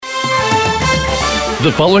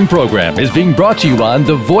The following program is being brought to you on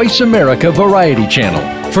the Voice America Variety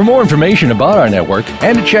Channel. For more information about our network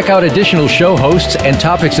and to check out additional show hosts and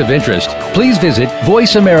topics of interest, please visit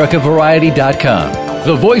voiceamericavariety.com.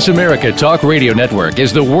 The Voice America Talk Radio Network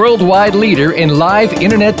is the worldwide leader in live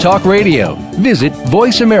Internet talk radio. Visit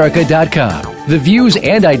voiceamerica.com. The views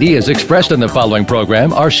and ideas expressed on the following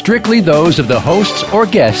program are strictly those of the hosts or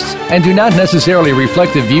guests and do not necessarily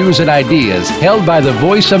reflect the views and ideas held by the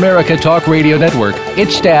Voice America Talk Radio Network,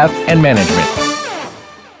 its staff, and management.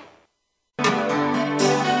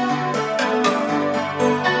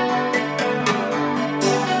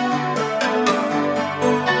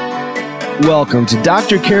 Welcome to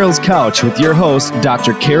Dr. Carole's Couch with your host,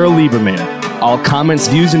 Dr. Carole Lieberman. All comments,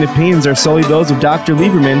 views, and opinions are solely those of Dr.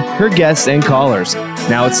 Lieberman, her guests, and callers.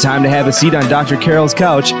 Now it's time to have a seat on Dr. Carole's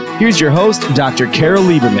Couch. Here's your host, Dr. Carole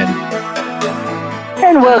Lieberman.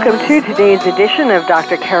 And welcome to today's edition of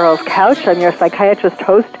Dr. Carole's Couch. I'm your psychiatrist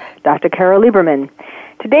host, Dr. Carole Lieberman.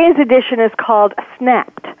 Today's edition is called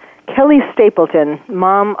Snapped, Kelli Stapleton,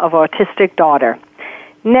 Mom of Autistic Daughter.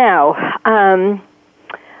 Now,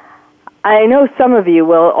 I know some of you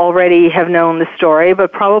will already have known the story,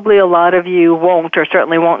 but probably a lot of you won't, or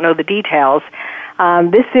certainly won't know the details.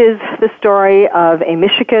 This is the story of a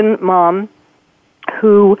Michigan mom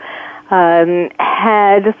who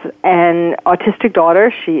had an autistic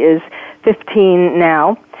daughter. She is 15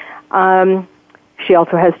 now. She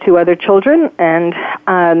also has two other children, and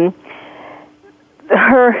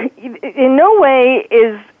her in no way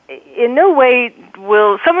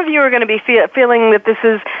will some of you are going to be feeling that this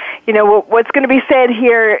is, what's going to be said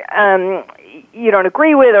here you don't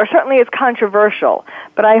agree with, or certainly it's controversial.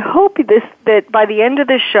 But I hope that by the end of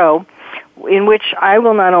this show, in which I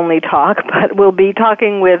will not only talk, but will be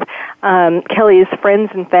talking with Kelli's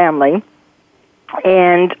friends and family,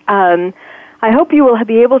 and I hope you will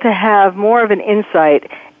be able to have more of an insight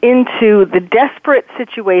into the desperate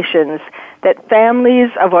situations that families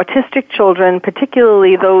of autistic children,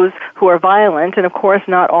 particularly those who are violent, and of course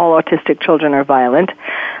not all autistic children are violent,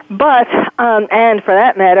 but, and for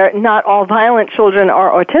that matter, not all violent children are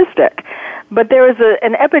autistic. But there is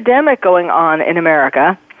an epidemic going on in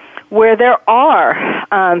America where there are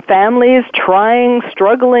families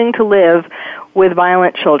struggling to live with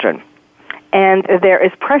violent children. And there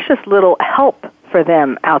is precious little help for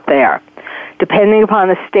them out there. Depending upon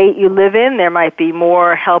the state you live in, there might be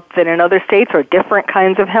more help than in other states or different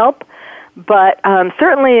kinds of help. But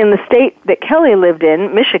certainly in the state that Kelli lived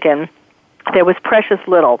in, Michigan, there was precious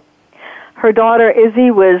little. Her daughter,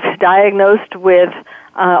 Izzy, was diagnosed with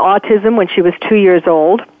autism when she was 2 years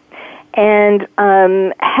old, and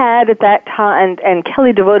had at that time, and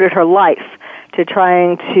Kelli devoted her life to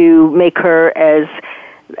trying to make her as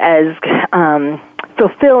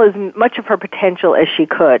fulfill as much of her potential as she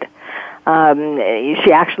could.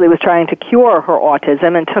 She actually was trying to cure her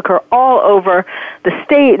autism and took her all over the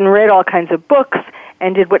state and read all kinds of books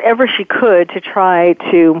and did whatever she could to try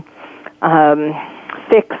to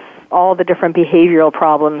fix all the different behavioral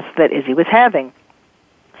problems that Izzy was having.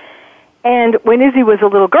 And when Izzy was a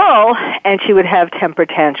little girl and she would have temper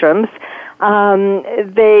tantrums,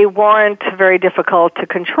 they weren't very difficult to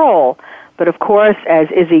control. But of course, as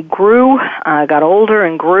Izzy grew, got older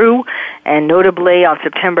and grew, and notably on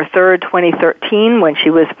September 3rd, 2013, when she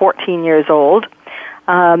was 14 years old,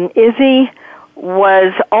 Izzy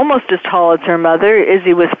was almost as tall as her mother.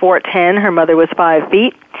 Izzy was 4'10", her mother was 5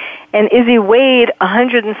 feet, and Izzy weighed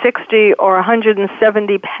 160 or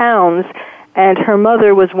 170 pounds, and her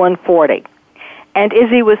mother was 140. And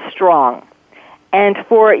Izzy was strong. And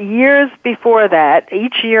for years before that,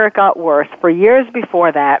 each year it got worse, for years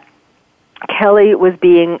before that, Kelli was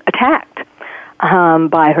being attacked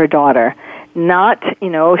by her daughter.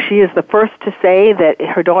 She is the first to say that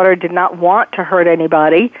her daughter did not want to hurt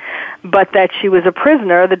anybody, but that she was a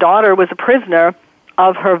prisoner, the daughter was a prisoner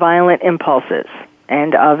of her violent impulses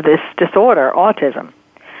and of this disorder, autism.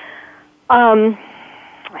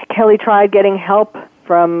 Kelli tried getting help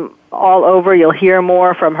from all over. You'll hear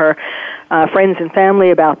more from her friends and family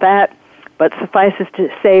about that, but suffices to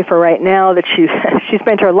say for right now that she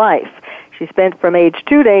spent her life. She spent from age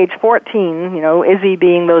 2 to age 14, Izzy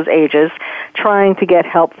being those ages, trying to get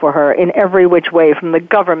help for her in every which way, from the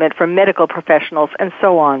government, from medical professionals, and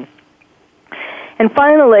so on. And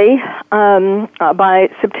finally, by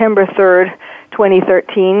September 3rd,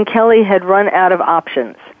 2013, Kelli had run out of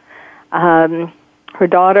options. Her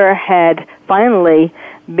daughter had finally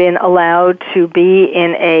been allowed to be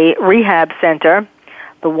in a rehab center,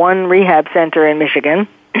 the one rehab center in Michigan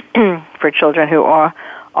for children who are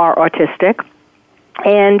autistic.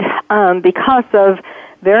 And because of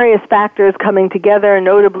various factors coming together,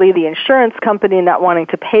 notably the insurance company not wanting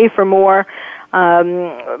to pay for more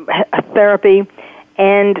therapy,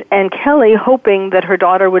 and Kelli hoping that her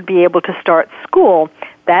daughter would be able to start school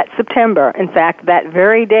that September. In fact, that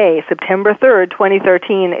very day, September 3rd,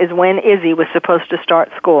 2013, is when Izzy was supposed to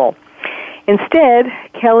start school. Instead,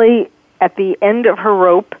 Kelli, at the end of her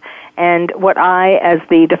rope, and what I, as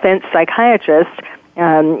the defense psychiatrist,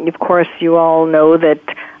 of course you all know that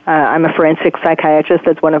I'm a forensic psychiatrist,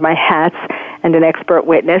 that's one of my hats, and an expert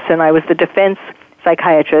witness, and I was the defense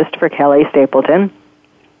psychiatrist for Kelli Stapleton.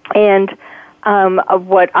 And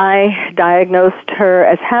what I diagnosed her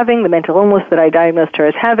as having, the mental illness that I diagnosed her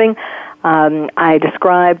as having, I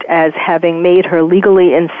described as having made her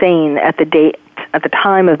legally insane at the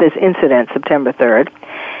time of this incident, September 3rd.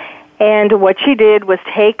 And what she did was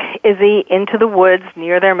take Izzy into the woods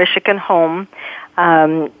near their Michigan home,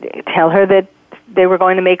 tell her that they were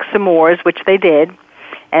going to make s'mores, which they did,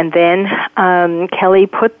 and then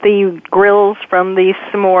Kelli put the grills from the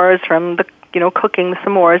s'mores, from the cooking the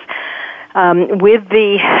s'mores, with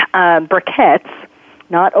the briquettes,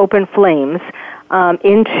 not open flames,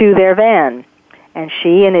 into their van. And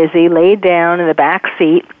she and Izzy laid down in the back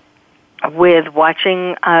seat with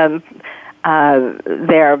watching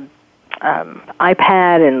their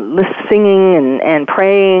iPad and singing and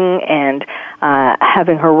praying and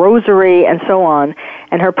having her rosary and so on.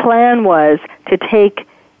 And her plan was to take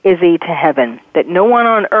Izzy to heaven, that no one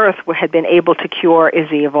on earth had been able to cure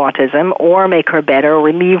Izzy of autism or make her better or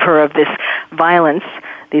relieve her of this violence,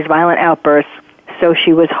 these violent outbursts. So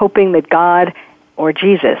she was hoping that God or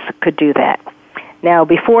Jesus could do that. Now,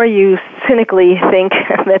 before you cynically think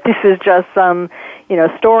that this is just some,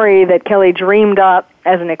 story that Kelli dreamed up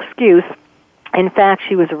as an excuse, in fact,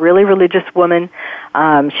 she was a really religious woman.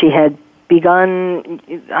 She had begun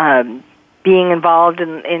being involved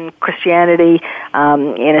in Christianity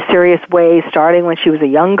in a serious way, starting when she was a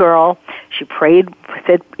young girl. She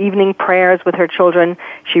said evening prayers with her children.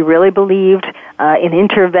 She really believed in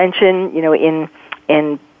intervention,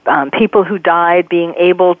 in people who died being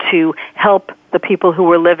able to help the people who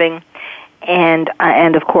were living, and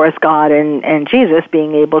of course God and Jesus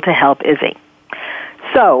being able to help Izzy.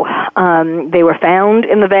 So they were found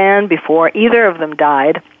in the van before either of them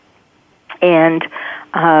died, and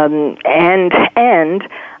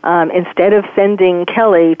instead of sending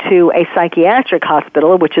Kelli to a psychiatric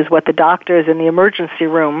hospital, which is what the doctors in the emergency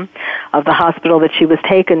room of the hospital that she was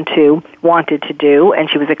taken to wanted to do, and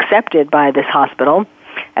she was accepted by this hospital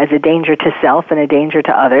as a danger to self and a danger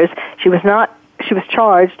to others, she was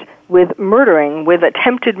charged with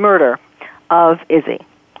attempted murder of Izzy.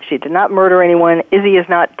 She did not murder anyone. Izzy is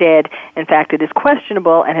not dead. In fact, it is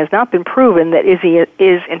questionable and has not been proven that Izzy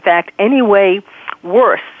is, in fact, any way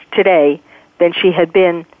worse today than she had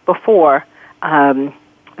been before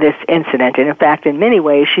this incident. And, in fact, in many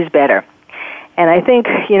ways, she's better. And I think,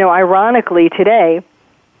 ironically today,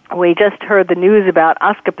 we just heard the news about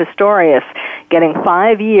Oscar Pistorius getting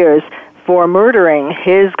 5 years for murdering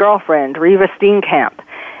his girlfriend, Reva Steenkamp.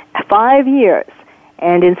 5 years.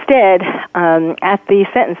 And instead, at the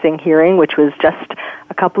sentencing hearing, which was just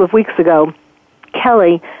a couple of weeks ago,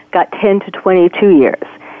 Kelli got 10 to 22 years.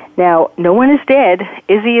 Now, no one is dead.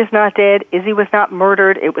 Izzy is not dead. Izzy was not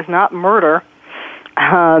murdered. It was not murder.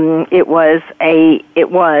 It was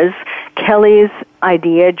Kelli's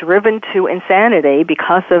idea, driven to insanity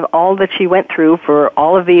because of all that she went through for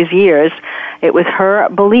all of these years. It was her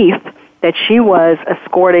belief that she was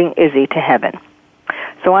escorting Izzy to heaven.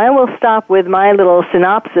 So I will stop with my little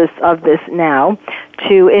synopsis of this now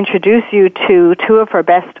to introduce you to two of her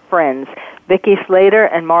best friends, Vicki Slater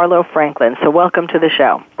and Marlo Franklin. So welcome to the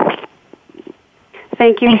show.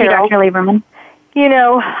 Thank you, Carole. Dr. Lieberman.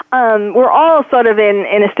 We're all sort of in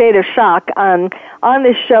a state of shock. On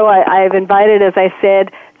this show, I've invited, as I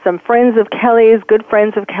said, some friends of Kelli's, good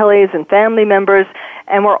friends of Kelli's, and family members,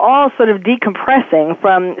 and we're all sort of decompressing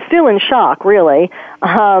from, still in shock, really,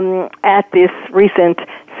 at this recent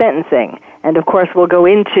sentencing. And, of course, we'll go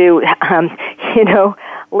into,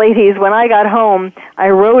 ladies, when I got home, I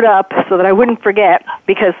wrote up so that I wouldn't forget,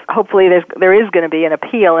 because hopefully there is going to be an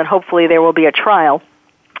appeal, and hopefully there will be a trial.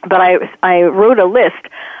 But I wrote a list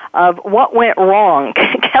of what went wrong.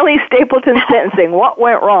 Kelli Stapleton's sentencing, what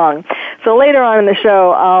went wrong. So later on in the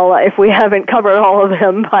show, if we haven't covered all of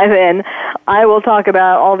them by then, I will talk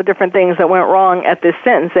about all the different things that went wrong at this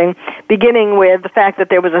sentencing, beginning with the fact that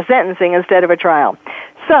there was a sentencing instead of a trial.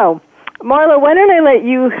 So, Marla, why don't I let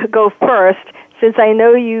you go first, since I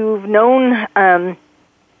know you've known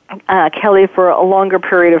Kelli for a longer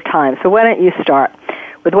period of time. So why don't you start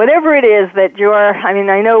with whatever it is that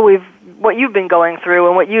I know what you've been going through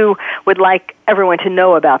and what you would like everyone to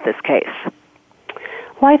know about this case.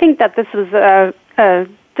 Well, I think that this was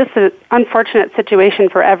just an unfortunate situation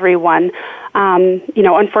for everyone.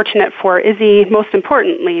 Unfortunate for Izzy, most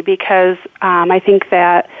importantly, because I think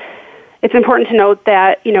that it's important to note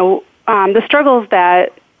that, the struggles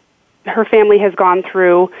that her family has gone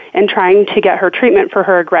through in trying to get her treatment for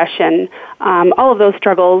her aggression, all of those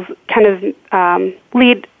struggles kind of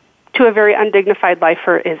lead to a very undignified life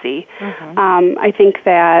for Izzy. Mm-hmm. I think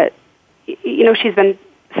that, she's been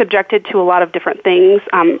subjected to a lot of different things.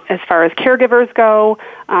 As far as caregivers go,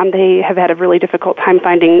 they have had a really difficult time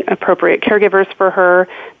finding appropriate caregivers for her.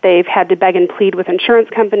 They've had to beg and plead with insurance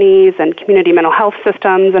companies and community mental health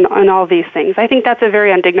systems and all these things. I think that's a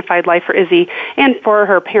very undignified life for Izzy and for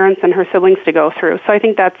her parents and her siblings to go through. So I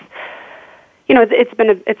think that's,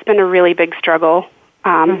 it's been a really big struggle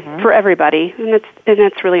for everybody, and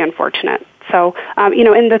it's really unfortunate. So,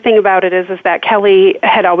 and the thing about it is that Kelli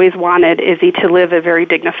had always wanted Izzy to live a very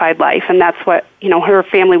dignified life, and that's what, her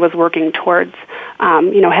family was working towards,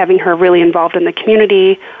 having her really involved in the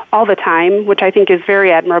community all the time, which I think is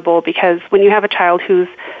very admirable, because when you have a child who's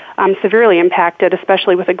severely impacted,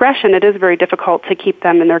 especially with aggression, it is very difficult to keep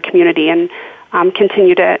them in their community and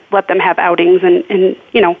continue to let them have outings and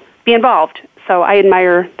be involved. So I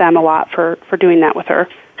admire them a lot for doing that with her.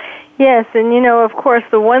 Yes, and of course,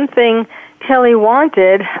 the one thing Kelli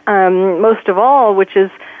wanted most of all, which is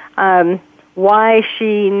why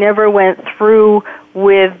she never went through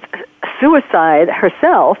with suicide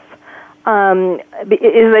herself,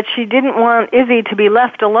 is that she didn't want Izzy to be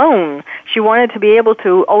left alone. She wanted to be able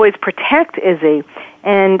to always protect Izzy.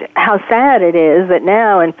 And how sad it is that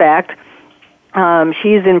now, in fact,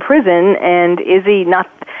 she's in prison, and Izzy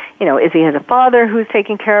Izzy has a father who's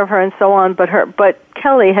taking care of her and so on, but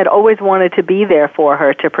Kelli had always wanted to be there for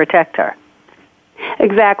her, to protect her.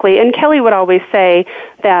 Exactly. And Kelli would always say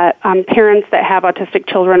that parents that have autistic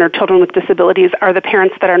children or children with disabilities are the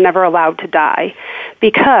parents that are never allowed to die,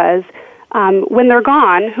 because when they're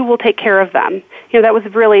gone, who will take care of them? That was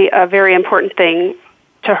really a very important thing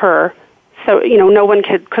to her. So, no one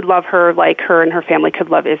could love her like her and her family could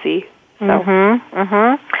love Izzy.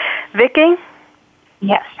 So. Vicki?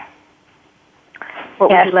 Yes. What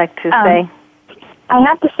would you like to say? I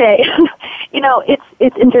have to say,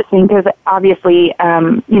 it's interesting because obviously,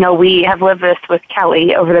 we have lived this with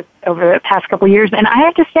Kelli over the past couple of years, and I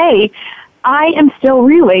have to say, I am still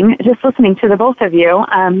reeling just listening to the both of you.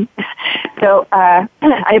 So I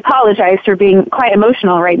apologize for being quite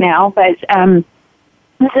emotional right now, but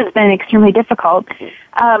this has been extremely difficult.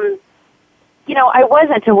 I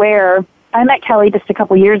wasn't aware. I met Kelli just a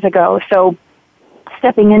couple years ago, so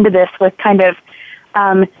stepping into this with kind of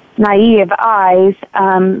naive eyes,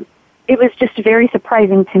 it was just very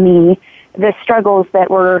surprising to me, the struggles that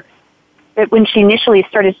when she initially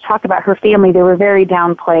started to talk about her family, they were very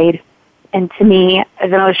downplayed. And to me, the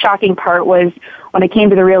most shocking part was when I came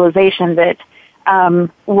to the realization that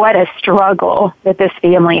what a struggle that this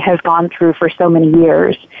family has gone through for so many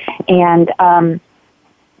years. And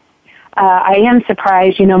I am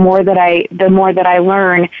surprised, the more that I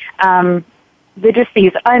learn, just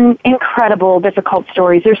these incredible, difficult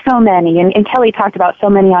stories. There's so many, and Kelli talked about so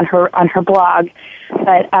many on her blog.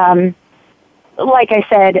 But like I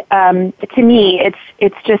said, to me,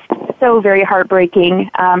 it's just so very heartbreaking,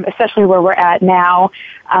 especially where we're at now.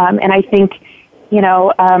 And I think,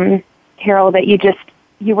 Carole, that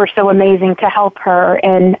you were so amazing to help her,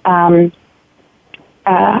 and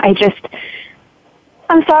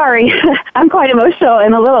I'm sorry. I'm quite emotional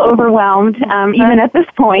and a little overwhelmed, even at this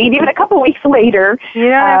point, even a couple weeks later. You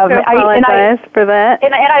don't have to apologize for that.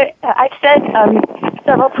 And I've said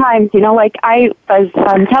several times, I was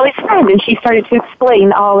Kelli's friend, and she started to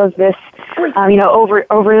explain all of this,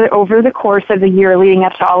 over the course of the year leading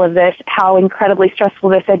up to all of this, how incredibly stressful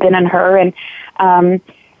this had been on her. And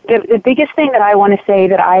the biggest thing that I want to say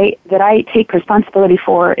that I take responsibility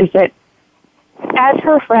for is that as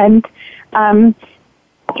her friend,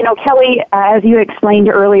 Kelli, as you explained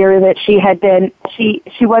earlier, that she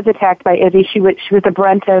was attacked by Izzy. She was the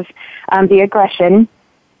brunt of the aggression,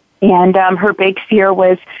 and her big fear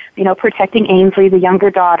was, protecting Ainsley, the younger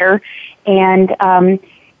daughter. And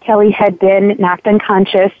Kelli had been knocked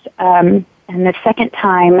unconscious, and the second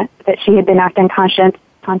time that she had been knocked unconscious,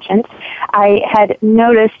 I had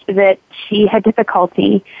noticed that she had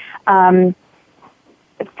difficulty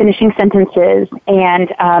finishing sentences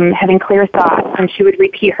and having clear thoughts, and she would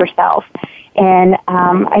repeat herself. And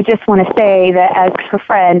I just want to say that as her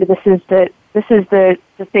friend, this is the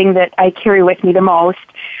thing that I carry with me the most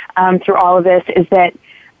through all of this, is that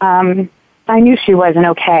I knew she wasn't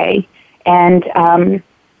okay, and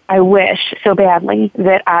wish so badly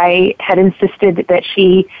that I had insisted that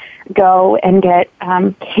she go and get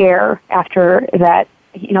care after that,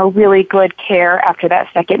 really good care after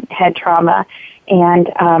that second head trauma.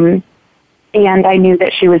 And I knew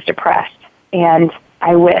that she was depressed, and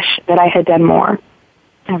I wish that I had done more.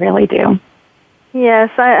 I really do.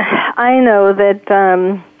 Yes, I know that.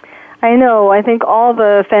 I think all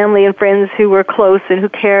the family and friends who were close and who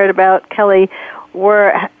cared about Kelli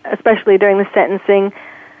were, especially during the sentencing,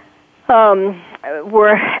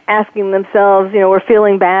 were asking themselves, were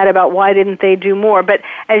feeling bad about why didn't they do more. But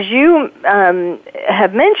as you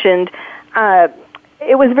have mentioned,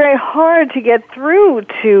 it was very hard to get through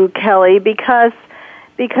to Kelli because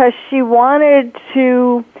she wanted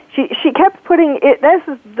to. She kept putting it. This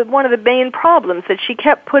is one of the main problems, that she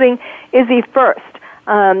kept putting Izzy first.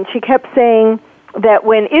 She kept saying that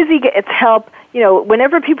when Izzy gets help,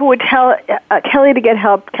 whenever people would tell Kelli to get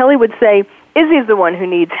help, Kelli would say, Izzy's the one who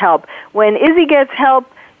needs help. When Izzy gets help,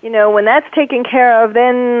 when that's taken care of,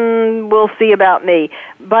 then we'll see about me.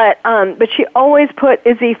 But she always put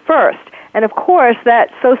Izzy first. And of course,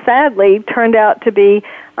 that so sadly turned out to be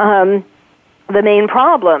the main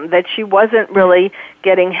problem, that she wasn't really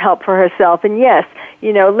getting help for herself. And yes,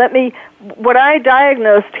 what I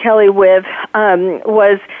diagnosed Kelli with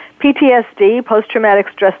was PTSD, post-traumatic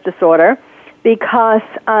stress disorder, because,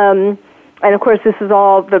 and of course this is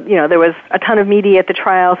all, there was a ton of media at the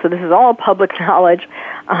trial, so this is all public knowledge.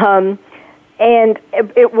 And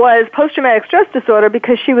it was post-traumatic stress disorder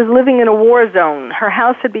because she was living in a war zone. Her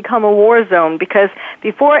house had become a war zone because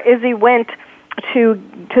before Izzy went to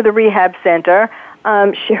the rehab center,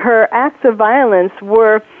 her acts of violence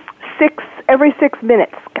were every 6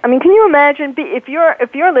 minutes. I mean, can you imagine if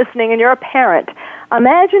you're listening and you're a parent?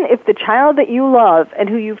 Imagine if the child that you love and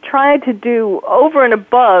who you've tried to do over and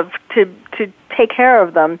above to take care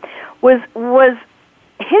of them was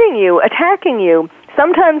hitting you, attacking you,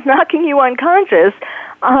 sometimes knocking you unconscious,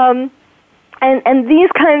 and these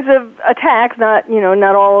kinds of attacks, not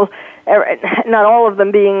all of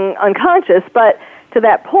them being unconscious, but to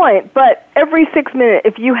that point, but every 6 minutes,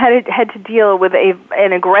 if you had to deal with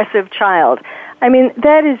an aggressive child, I mean,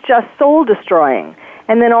 that is just soul-destroying.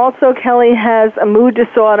 And then also Kelli has a mood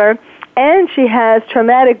disorder, and she has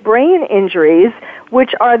traumatic brain injuries,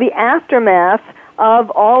 which are the aftermath of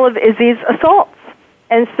all of Izzy's assaults.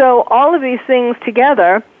 And so all of these things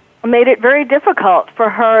together made it very difficult for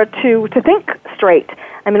her to think straight.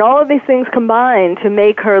 I mean, all of these things combined to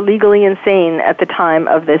make her legally insane at the time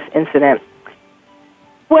of this incident.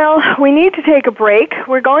 Well, we need to take a break.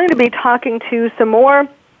 We're going to be talking to some more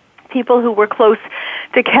people who were close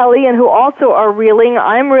to Kelli and who also are reeling.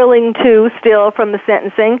 I'm reeling too still from the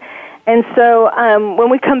sentencing. And so when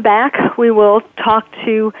we come back, we will talk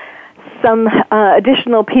to some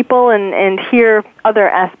additional people and hear other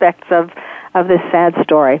aspects of this sad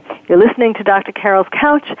story. You're listening to Dr. Carole's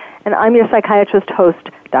Couch, and I'm your psychiatrist host,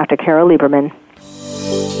 Dr. Carole Lieberman.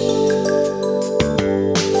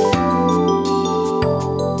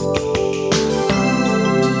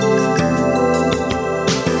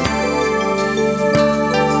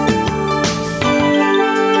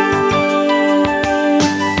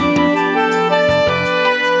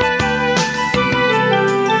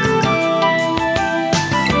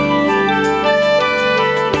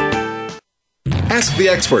 Ask the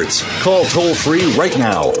experts. Call toll-free right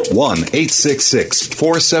now,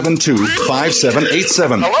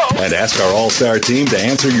 1-866-472-5787. And ask our All-Star team to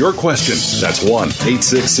answer your question. That's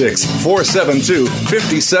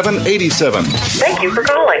 1-866-472-5787. Thank you for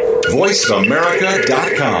calling.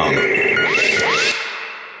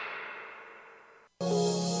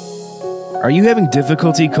 VoiceAmerica.com. Are you having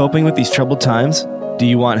difficulty coping with these troubled times? Do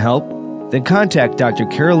you want help? Then contact Dr.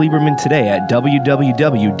 Carole Lieberman today at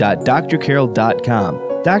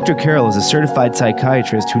www.drcarole.com. Dr. Carole is a certified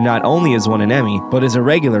psychiatrist who not only has won an Emmy, but is a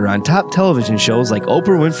regular on top television shows like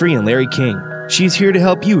Oprah Winfrey and Larry King. She's here to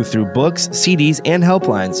help you through books, CDs, and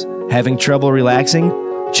helplines. Having trouble relaxing?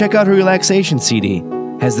 Check out her relaxation CD.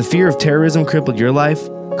 Has the fear of terrorism crippled your life?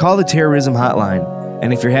 Call the Terrorism Hotline.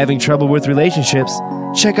 And if you're having trouble with relationships,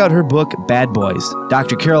 check out her book, Bad Boys.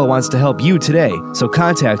 Dr. Carole wants to help you today, so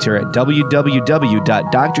contact her at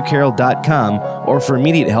www.drcarole.com or for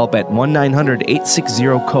immediate help at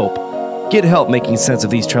 1-900-860-COPE. Get help making sense of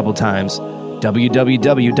these troubled times.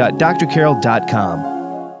 www.drcarole.com.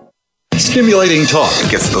 Stimulating talk. It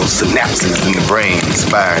gets those synapses in the brain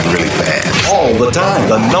firing really fast. All the time.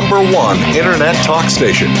 The #1 Internet talk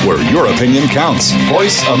station where your opinion counts.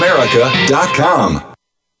 VoiceAmerica.com.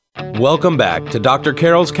 Welcome back to Dr.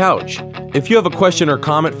 Carole's Couch. If you have a question or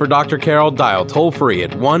comment for Dr. Carole, dial toll-free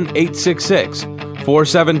at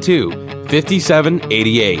 1-866-472-5787.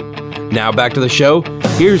 5788. Now back to the show.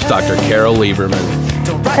 Here's Dr. Carole Lieberman.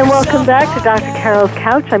 And welcome back to Dr. Carol's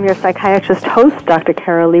Couch. I'm your psychiatrist host, Dr.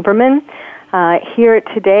 Carole Lieberman, here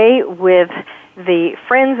today with the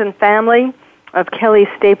friends and family of Kelli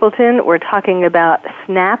Stapleton. We're talking about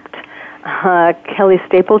Snapped. Kelli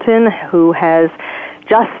Stapleton, who has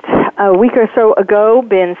just a week or so ago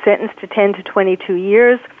been sentenced to 10 to 22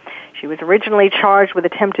 years. She was originally charged with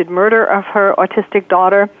attempted murder of her autistic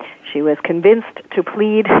daughter. She was convinced to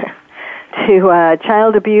plead to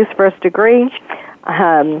child abuse first degree,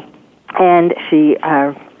 and she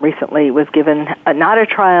recently was given not a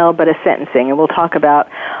trial but a sentencing. And we'll talk about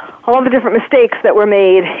all the different mistakes that were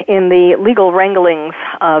made in the legal wranglings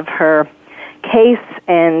of her case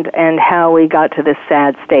and how we got to this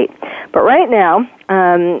sad state. But right now,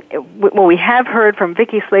 we have heard from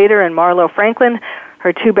Vicki Slater and Marlo Franklin,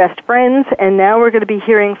 her two best friends, and now we're going to be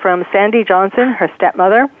hearing from Sandy Johnson, her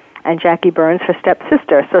stepmother, and Jackie Burns, her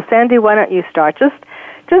stepsister. So Sandy, why don't you start?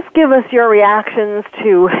 Just give us your reactions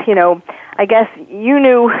to, I guess you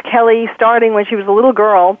knew Kelli starting when she was a little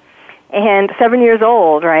girl and 7 years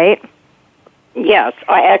old, right? Yes,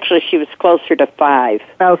 she was closer to 5.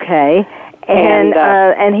 Okay.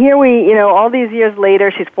 And here we, all these years later,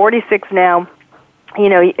 she's 46 now.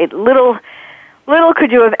 Little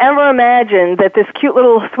could you have ever imagined that this cute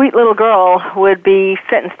little, sweet little girl would be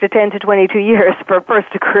sentenced to 10 to 22 years for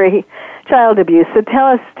first-degree child abuse. So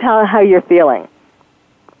tell how you're feeling.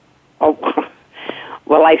 Oh,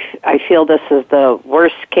 well, I feel this is the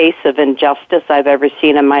worst case of injustice I've ever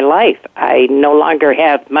seen in my life. I no longer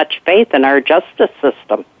have much faith in our justice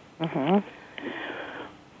system. Mm-hmm.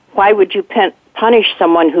 Why would you punish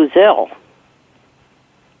someone who's ill?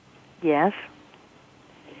 Yes.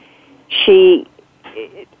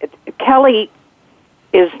 Kelli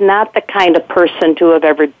is not the kind of person to have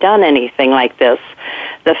ever done anything like this.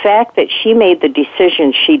 The fact that she made the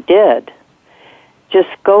decision she did just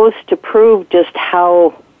goes to prove just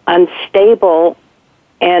how unstable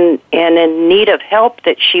and in need of help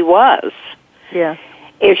that she was. Yeah.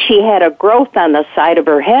 If she had a growth on the side of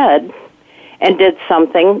her head and did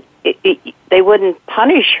something, they wouldn't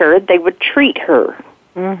punish her, they would treat her.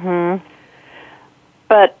 Mm-hmm.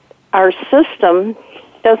 But our system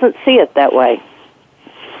doesn't see it that way.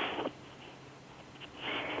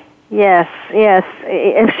 Yes.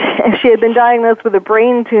 If she had been diagnosed with a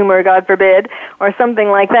brain tumor, God forbid, or something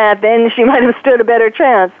like that, then she might have stood a better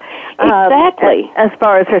chance. Exactly. As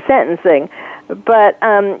far as her sentencing. But,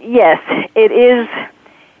 yes, it is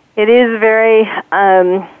very,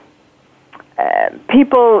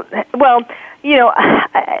 people, well,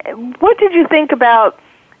 what did you think about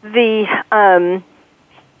the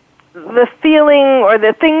feeling or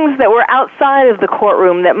the things that were outside of the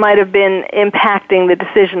courtroom that might have been impacting the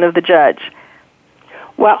decision of the judge?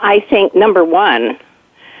 Well, I think, number one,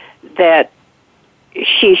 that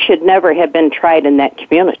she should never have been tried in that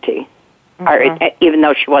community, mm-hmm. or, even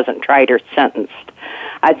though she wasn't tried or sentenced.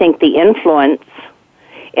 I think the influence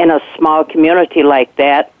in a small community like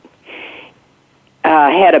that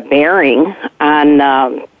had a bearing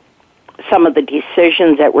on some of the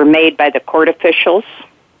decisions that were made by the court officials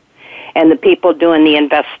and the people doing the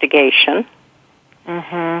investigation.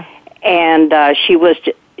 Mm-hmm. And she was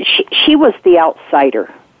the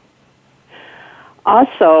outsider.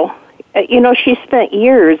 Also, she spent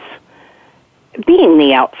years being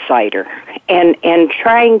the outsider and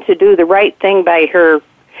trying to do the right thing by her.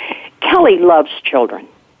 Kelli loves children.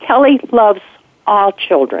 Kelli loves all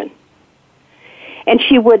children. And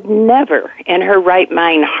she would never, in her right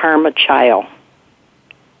mind, harm a child.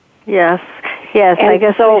 Yes. And I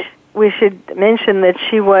guess so. We should mention that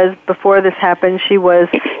she was, before this happened, she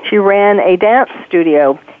ran a dance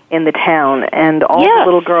studio in the town, and all the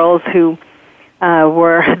little girls who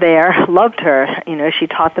were there loved her. She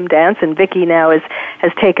taught them dance, and Vicki now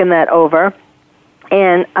has taken that over.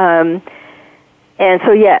 And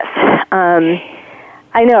so yes,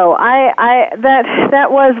 I know.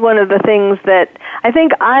 That was one of the things that I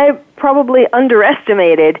think I probably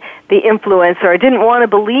underestimated the influence, or didn't want to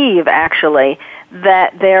believe actually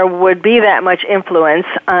that there would be that much influence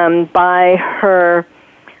by her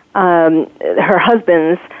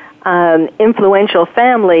husband's influential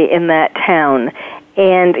family in that town.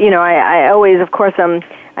 And I always, of course,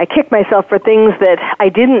 I kick myself for things that I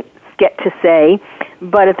didn't get to say.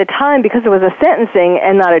 But at the time, because it was a sentencing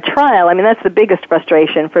and not a trial, I mean, that's the biggest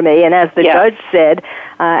frustration for me. And as the judge said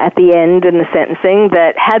at the end in the sentencing,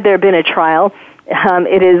 that had there been a trial,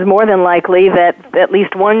 it is more than likely that at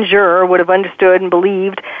least one juror would have understood and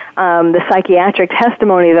believed the psychiatric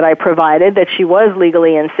testimony that I provided, that she was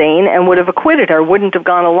legally insane, and would have acquitted her, wouldn't have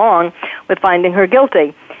gone along with finding her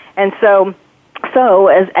guilty. And so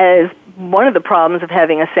as one of the problems of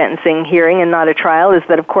having a sentencing hearing and not a trial is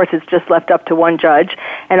that, of course, it's just left up to one judge.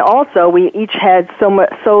 And also, we each had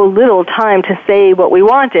so little time to say what we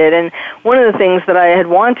wanted. And one of the things that I had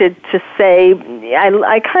wanted to say,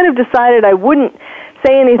 I kind of decided I wouldn't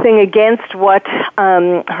say anything against what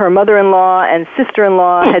her mother-in-law and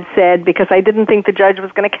sister-in-law had said, because I didn't think the judge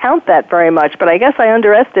was going to count that very much. But I guess I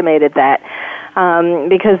underestimated that,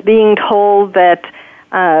 because being told that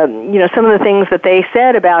some of the things that they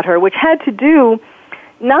said about her, which had to do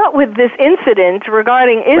not with this incident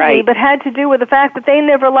regarding Izzy, right, but had to do with the fact that they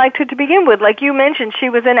never liked her to begin with. Like you mentioned, she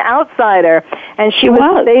was an outsider, and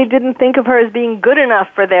they didn't think of her as being good enough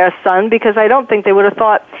for their son, because I don't think they would have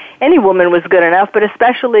thought any woman was good enough, but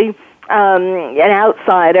especially an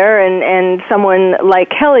outsider and someone like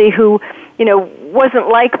Kelli who, wasn't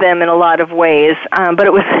like them in a lot of ways. But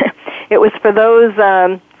it was for those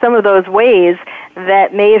some of those ways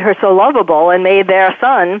that made her so lovable and made their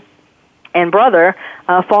son and brother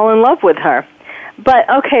fall in love with her. But,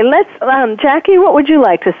 okay, Jackie, what would you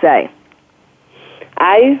like to say?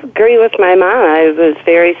 I agree with my mom. I was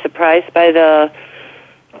very surprised by the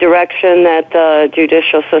direction that the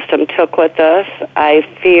judicial system took with us. I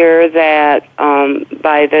fear that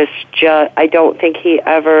by this judge, I don't think he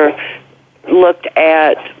ever looked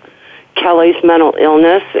at Kelli's mental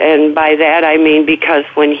illness, and by that I mean because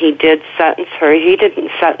when he did sentence her, he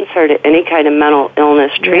didn't sentence her to any kind of mental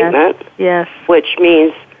illness treatment. Yes. Which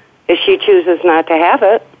means if she chooses not to have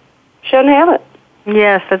it, she shouldn't have it.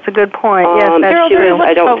 Yes, that's a good point. Yes, that's true.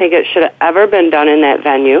 I don't think it should have ever been done in that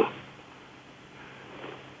venue.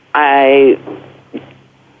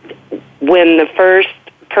 When the first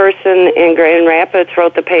person in Grand Rapids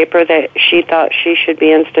wrote the paper that she thought she should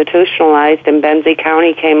be institutionalized, and Benzie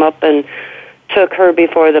County came up and took her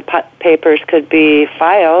before the papers could be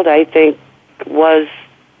filed, I think was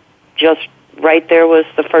just right there was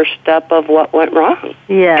the first step of what went wrong.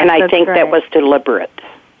 Yeah, and I think that was deliberate.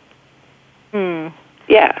 Yeah.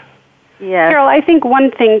 Yeah. Carole, I think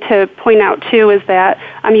one thing to point out too is that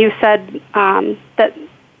you said that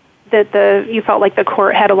you felt like the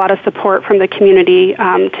court had a lot of support from the community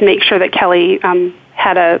to make sure that Kelli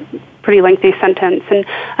had a pretty lengthy sentence. And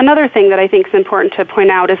another thing that I think is important to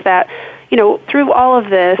point out is that, through all of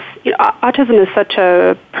this, autism is such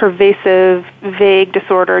a pervasive, vague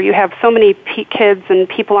disorder. You have so many kids and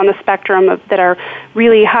people on the spectrum that are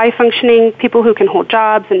really high-functioning, people who can hold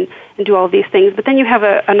jobs and do all of these things. But then you have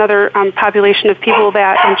another population of people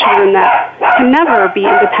and children that can never be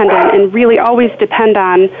independent and really always depend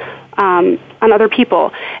on other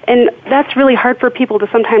people. And that's really hard for people to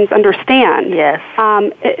sometimes understand. Yes.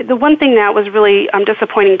 The one thing that was really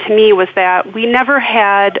disappointing to me was that we never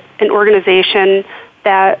had an organization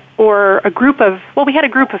or a group of, we had a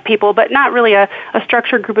group of people, but not really a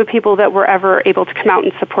structured group of people that were ever able to come out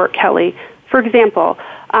and support Kelli. For example,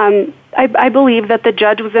 I believe that the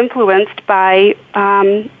judge was influenced by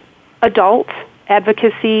adult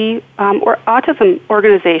advocacy or autism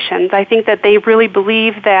organizations. I think that they really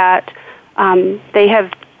believe that they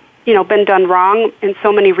have, been done wrong in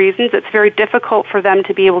so many reasons. It's very difficult for them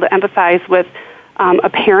to be able to empathize with a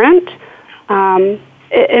parent.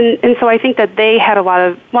 And so I think that they had a lot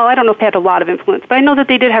of, I don't know if they had a lot of influence, but I know that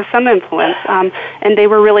they did have some influence. And they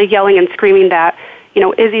were really yelling and screaming that,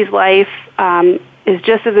 Izzy's life is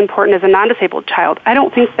just as important as a non-disabled child. I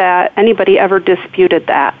don't think that anybody ever disputed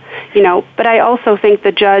that, but I also think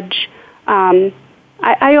the judge,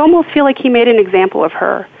 I almost feel like he made an example of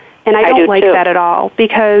her, and I don't like that at all,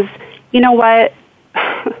 because, you know what,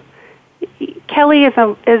 Kelli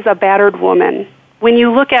is a battered woman. When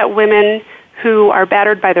you look at women who are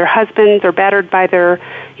battered by their husbands or battered by their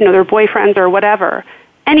boyfriends or whatever,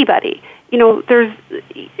 anybody, there's,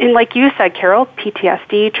 and like you said, Carole,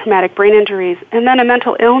 PTSD, traumatic brain injuries, and then a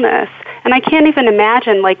mental illness. And I can't even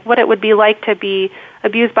imagine, what it would be like to be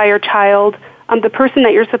abused by your child, the person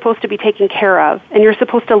that you're supposed to be taking care of, and you're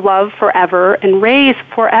supposed to love forever and raise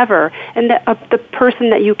forever, and the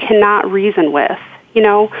person that you cannot reason with,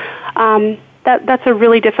 that's a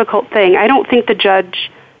really difficult thing. I don't think the judge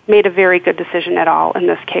made a very good decision at all in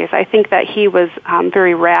this case. I think that he was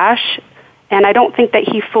very rash, and I don't think that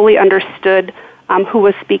he fully understood who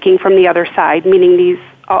was speaking from the other side, meaning these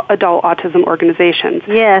adult autism organizations.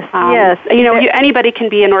 Yes, yes. Anybody can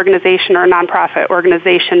be an organization or a nonprofit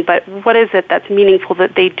organization, but what is it that's meaningful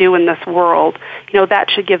that they do in this world? That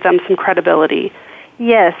should give them some credibility.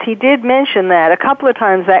 Yes, he did mention that. A couple of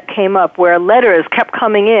times that came up where letters kept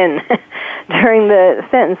coming in during the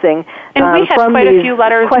sentencing. And we had quite a few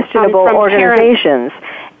letters questionable from organizations.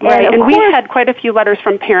 Right, and we had quite a few letters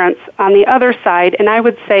from parents on the other side, and I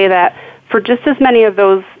would say that for just as many of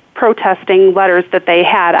those protesting letters that they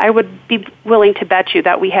had, I would be willing to bet you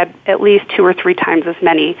that we had at least 2 or 3 times as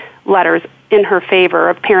many letters in her favor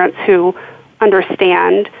of parents who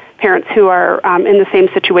understand, parents who are in the same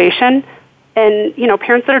situation, and, you know,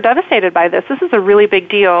 parents that are devastated by this. This is a really big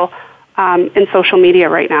deal in social media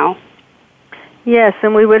right now. Yes,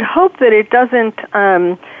 and we would hope that it doesn't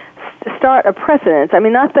start a precedent. I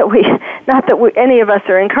mean, not that any of us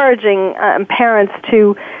are encouraging parents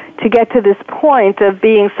to get to this point of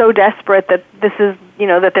being so desperate that this is, you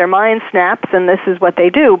know, that their mind snaps and this is what they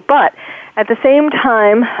do. But at the same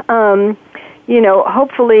time, you know,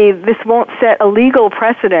 hopefully this won't set a legal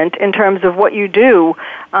precedent in terms of what you do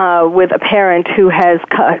with a parent who has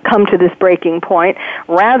come to this breaking point,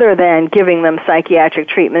 rather than giving them psychiatric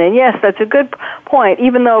treatment. And yes, that's a good point,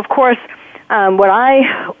 even though, of course, what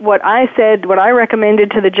I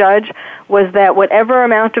recommended to the judge was that whatever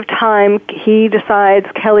amount of time he decides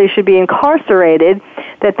Kelli should be incarcerated,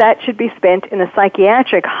 that should be spent in a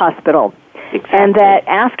psychiatric hospital. Exactly. And that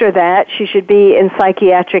after that, she should be in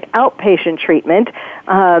psychiatric outpatient treatment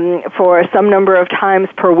for some number of times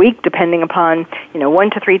per week, depending upon, you know, 1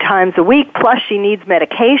 to 3 times a week. Plus, she needs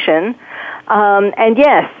medication. And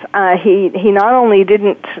yes, he not only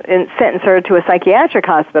didn't sentence her to a psychiatric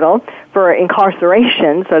hospital for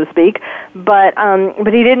incarceration, so to speak, but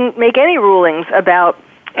he didn't make any rulings about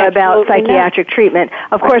psychiatric treatment.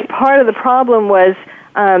 Of course, part of the problem was.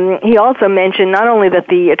 He also mentioned not only that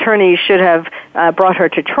the attorneys should have brought her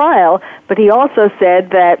to trial, but he also said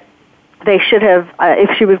that they should have,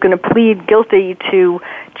 if she was going to plead guilty to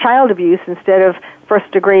child abuse instead of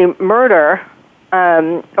first-degree murder,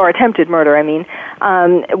 or attempted murder, I mean,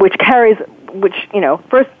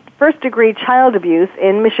 first-degree child abuse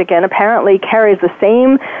in Michigan apparently carries the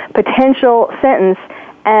same potential sentence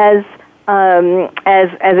as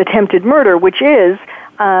attempted murder, which is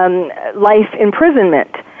life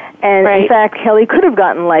imprisonment. And right. In fact, Kelli could have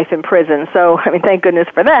gotten life in prison. So, I mean, thank goodness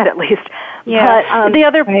for that, at least. Yeah. But, the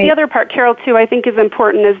other part, Carole, too, I think is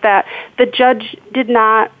important is that the judge did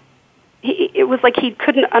not. It was like he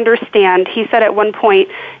couldn't understand. He said at one point,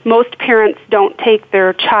 most parents don't take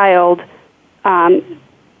their child, and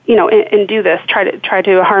do this, try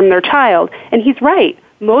to harm their child, and he's right.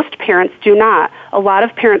 Most parents do not. A lot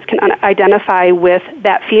of parents can identify with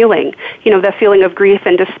that feeling, that feeling of grief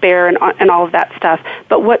and despair and all of that stuff.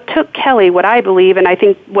 But what took Kelli, what I believe, and I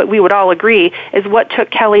think what we would all agree, is what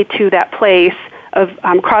took Kelli to that place of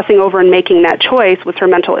crossing over and making that choice was her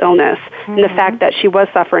mental illness, mm-hmm. and the fact that she was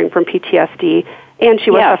suffering from PTSD and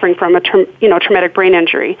she was suffering from a traumatic brain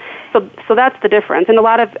injury. So that's the difference. And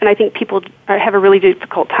I think people have a really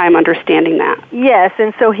difficult time understanding that. Yes,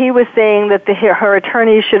 and so he was saying that her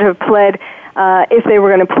attorneys should have pled, if they were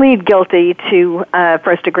going to plead guilty to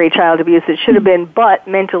first-degree child abuse, it should have been but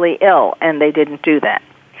mentally ill, and they didn't do that.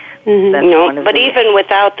 Mm-hmm. No, but even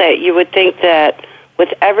without that, you would think that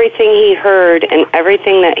with everything he heard and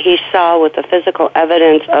everything that he saw with the physical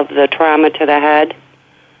evidence of the trauma to the head,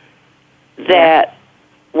 that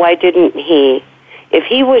why didn't he? If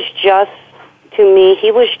he was just, to me, he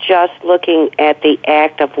was just looking at the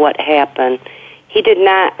act of what happened. He did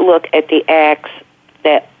not look at the acts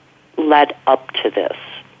that led up to this.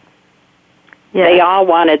 Yes. They all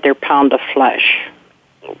wanted their pound of flesh.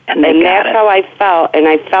 And that's how I felt, and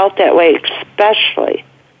I felt that way especially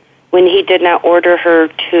when he did not order her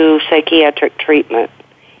to psychiatric treatment.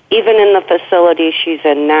 Even in the facility she's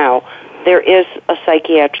in now, there is a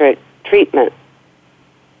psychiatric treatment.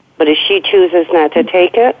 But if she chooses not to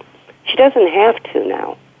take it, she doesn't have to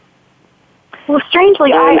now. Well,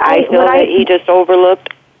 strangely, I feel that he just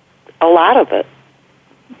overlooked a lot of it.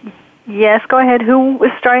 Yes, go ahead. Who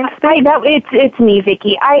was trying to speak? It's me,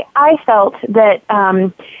 Vicki. I felt that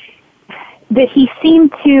that he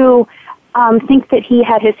seemed to think that he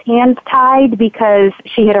had his hands tied because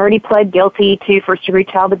she had already pled guilty to first-degree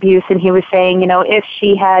child abuse, and he was saying, if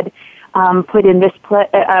she had put in this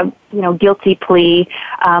guilty plea,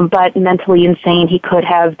 but mentally insane, he could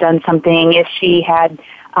have done something. If she had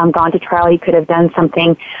gone to trial, he could have done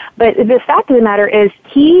something. But the fact of the matter is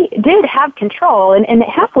he did have control, and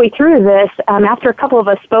halfway through this, after a couple of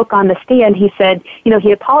us spoke on the stand, he said,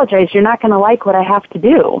 he apologized, you're not going to like what I have to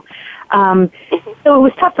do. So it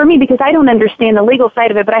was tough for me because I don't understand the legal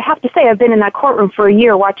side of it, but I have to say I've been in that courtroom for a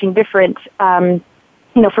year watching different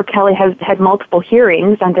for Kelli has had multiple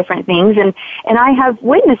hearings on different things, and I have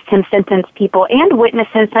witnessed him sentence people and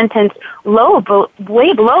witnessed him sentence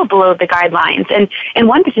way below the guidelines. And in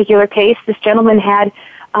one particular case, this gentleman had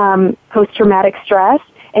post-traumatic stress,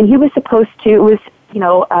 and he was supposed to, it was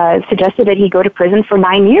suggested that he go to prison for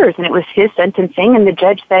 9 years, and it was his sentencing, and the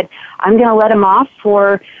judge said, I'm going to let him off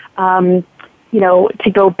for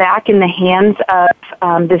to go back in the hands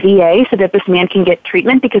of the VA so that this man can get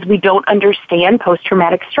treatment, because we don't understand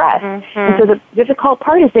post-traumatic stress. Mm-hmm. And so the difficult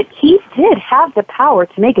part is that he did have the power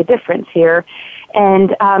to make a difference here.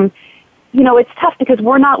 And, it's tough because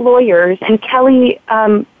we're not lawyers, and Kelli,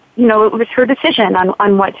 it was her decision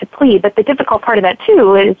on what to plead. But the difficult part of that,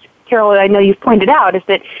 too, is, Carole, I know you've pointed out, is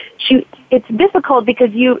that it's difficult because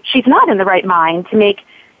she's not in the right mind to make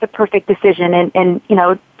the perfect decision. And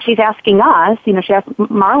she's asking us, she asked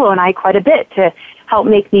Marlo and I quite a bit to help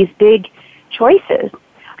make these big choices.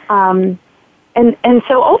 And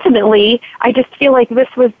so ultimately, I just feel like this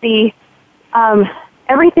was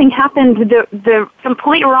everything happened the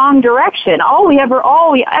complete wrong direction. All we ever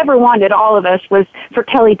wanted, all of us, was for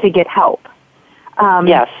Kelli to get help.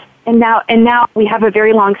 Yes. And now we have a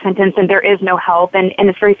very long sentence and there is no help, and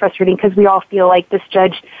it's very frustrating because we all feel like this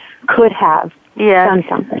judge could have done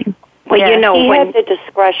something. Well, he had the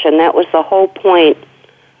discretion. That was the whole point.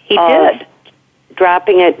 He did.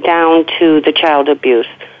 Dropping it down to the child abuse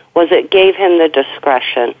was it gave him the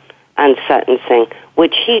discretion on sentencing,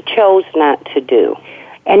 which he chose not to do.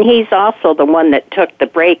 And he's also the one that took the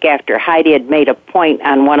break after Heidi had made a point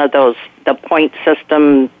on one of those, the point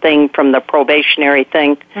system thing from the probationary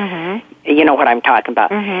thing. Mm-hmm. You know what I'm talking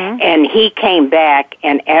about. Mm-hmm. And he came back,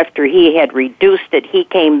 and after he had reduced it, he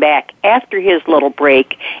came back after his little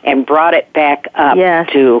break and brought it back up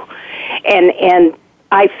to, and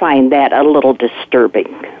I find that a little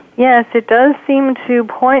disturbing. Yes, it does seem to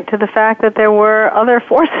point to the fact that there were other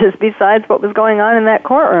forces besides what was going on in that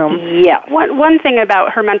courtroom. Yeah. One thing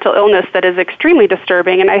about her mental illness that is extremely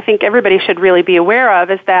disturbing, and I think everybody should really be aware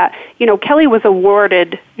of, is that, Kelli was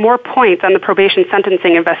awarded more points on the probation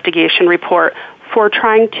sentencing investigation report for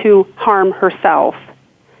trying to harm herself.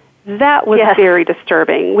 That was very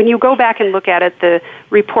disturbing. When you go back and look at it, the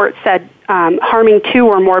report said harming 2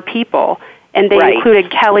 or more people, and they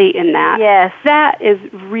included Kelli in that. Yes. That is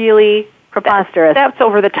really preposterous. That's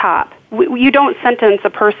over the top. You don't sentence a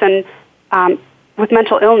person with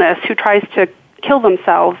mental illness who tries to kill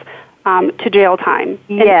themselves to jail time,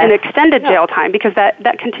 and extended jail time, because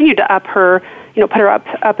that continued to up her, put her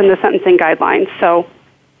up in the sentencing guidelines. So,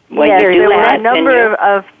 there were a number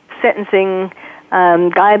of sentencing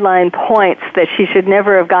guideline points that she should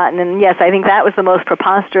never have gotten. And yes, I think that was the most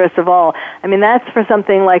preposterous of all. I mean, that's for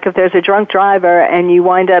something like if there's a drunk driver and you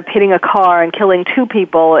wind up hitting a car and killing 2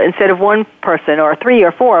 people instead of 1 person, or 3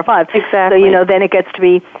 or 4 or 5. Exactly. So, then it gets to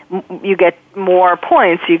be, you get more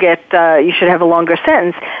points, you should have a longer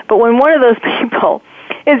sentence. But when one of those people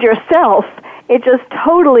is yourself, it just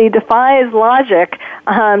totally defies logic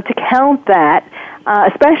to count that,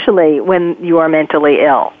 especially when you are mentally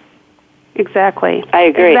ill. Exactly. I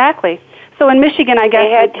agree. Exactly. So in Michigan, I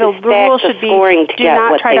guess the rule should be do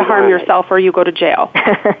not try to harm yourself or you go to jail.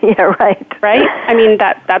 Yeah, right. Right? I mean,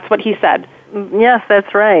 that's what he said. Yes,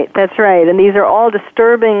 that's right. That's right. And these are all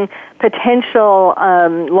disturbing potential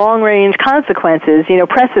long-range consequences,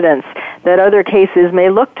 precedents that other cases may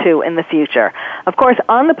look to in the future. Of course,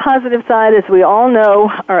 on the positive side, as we all know,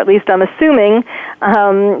 or at least I'm assuming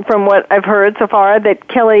from what I've heard so far, that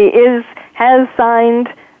Kelli has signed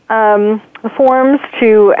the forms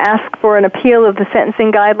to ask for an appeal of the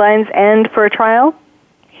sentencing guidelines and for a trial?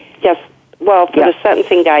 Yes. Well, for the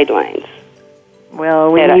sentencing guidelines.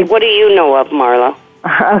 Well, what do you know of, Marla?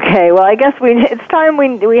 Okay. Well, I guess it's time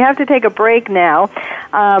we have to take a break now.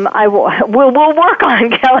 We'll work on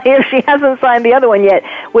Kelli if she hasn't signed the other one yet,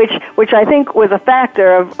 which I think was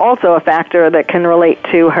also a factor that can relate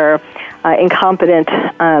to her incompetent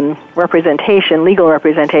legal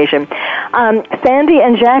representation. Sandy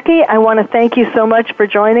and Jackie, I want to thank you so much for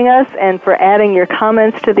joining us and for adding your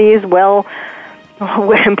comments to these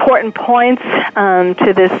important points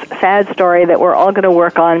to this sad story that we're all going to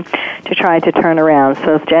work on to try to turn around.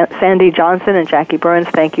 So Sandy Johnson and Jackie Burns,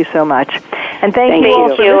 thank you so much. And thank you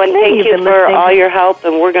all for listening. And thank you for all your help,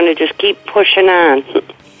 and we're going to just keep pushing on.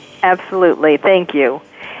 Absolutely. Thank you.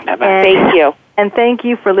 Thank you. And thank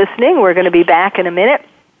you for listening. We're going to be back in a minute.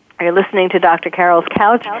 You're listening to Dr. Carole's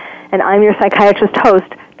Couch, and I'm your psychiatrist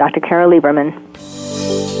host, Dr. Carole Lieberman.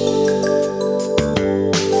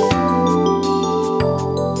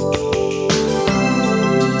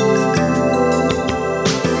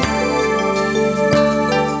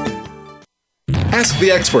 Ask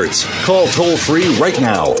the experts. Call toll-free right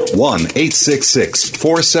now,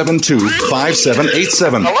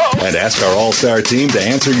 1-866-472-5787. And ask our All-Star team to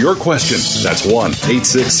answer your question. That's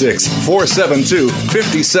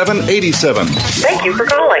 1-866-472-5787. Thank you for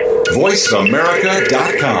calling.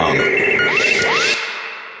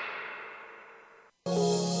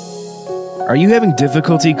 VoiceAmerica.com. Are you having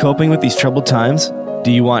difficulty coping with these troubled times?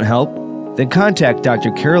 Do you want help? Then contact Dr.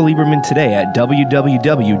 Carole Lieberman today at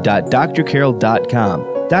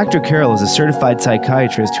www.drcarole.com. Dr. Carole is a certified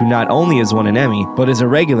psychiatrist who not only has won an Emmy, but is a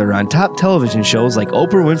regular on top television shows like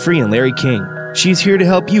Oprah Winfrey and Larry King. She's here to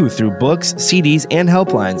help you through books, CDs, and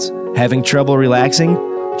helplines. Having trouble relaxing?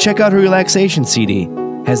 Check out her relaxation CD.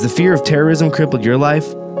 Has the fear of terrorism crippled your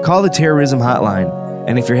life? Call the terrorism hotline.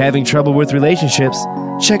 And if you're having trouble with relationships,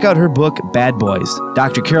 check out her book, Bad Boys.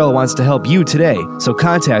 Dr. Carole wants to help you today, so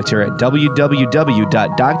contact her at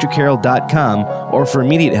www.drcarole.com or for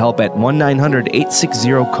immediate help at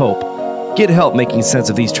 1-900-860-COPE. Get help making sense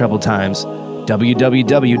of these troubled times.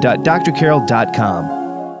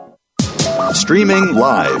 www.drcarole.com. Streaming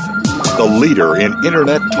live, the leader in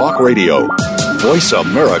Internet Talk Radio,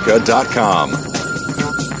 voiceamerica.com.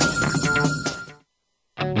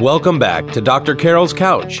 Welcome back to Dr. Carol's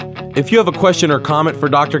Couch. If you have a question or comment for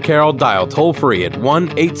Dr. Carole, dial toll-free at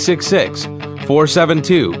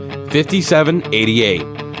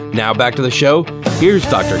 1-866-472-5788. Now back to the show. Here's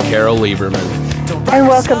Dr. Carole Lieberman. And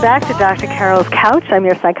welcome back to Dr. Carol's Couch. I'm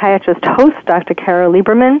your psychiatrist host, Dr. Carole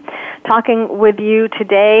Lieberman, talking with you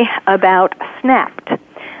today about Snapped,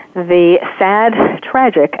 the sad,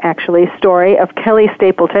 tragic, actually, story of Kelli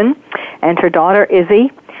Stapleton and her daughter,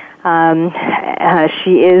 Izzy.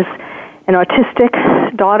 She is an autistic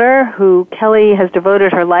daughter who Kelli has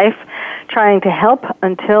devoted her life trying to help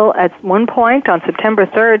until at one point on September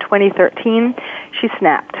 3rd, 2013, she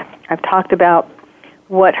snapped. I've talked about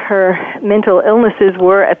what her mental illnesses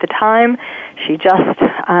were at the time. We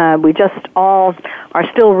just all are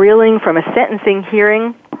still reeling from a sentencing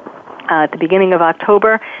hearing at the beginning of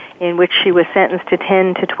October in which she was sentenced to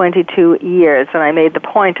 10 to 22 years. And I made the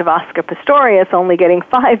point of Oscar Pistorius only getting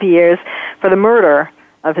 5 years for the murder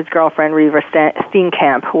of his girlfriend, Reeva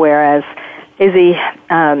Steenkamp, whereas Izzy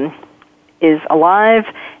is alive,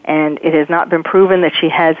 and it has not been proven that she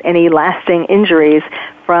has any lasting injuries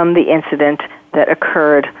from the incident that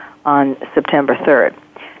occurred on September 3rd.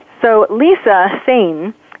 So Lisa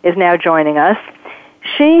Sain is now joining us.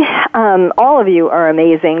 She, all of you are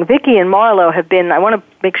amazing. Vicki and Marlo have been, I want to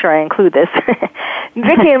make sure I include this.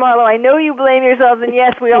 Vicki and Marlo, I know you blame yourselves, and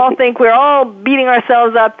yes, we all think we're all beating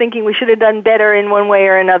ourselves up, thinking we should have done better in one way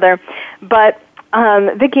or another. But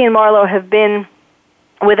Vicki and Marlo have been,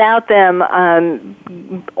 without them,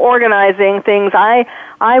 organizing things. I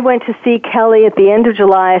went to see Kelli at the end of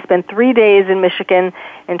July. I spent 3 days in Michigan,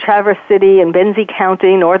 in Traverse City in Benzie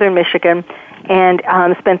County, northern Michigan, and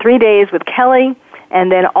spent 3 days with Kelli, and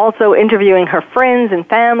then also interviewing her friends and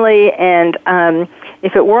family. And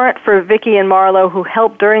if it weren't for Vicki and Marlo, who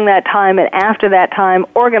helped during that time and after that time,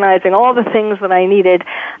 organizing all the things that I needed,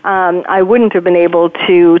 I wouldn't have been able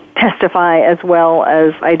to testify as well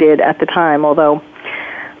as I did at the time, although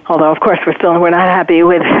of course we're not happy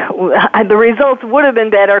with the results. Would have been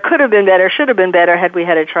better, could have been better, should have been better had we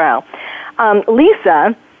had a trial.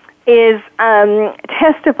 Lisa is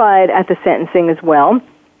testified at the sentencing as well.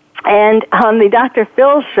 And on the Dr.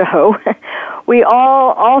 Phil show, we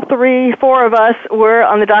all 4 of us were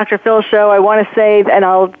on the Dr. Phil show. I want to say, and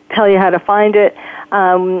I'll tell you how to find it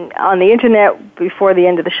on the internet before the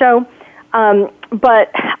end of the show.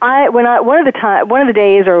 But one of the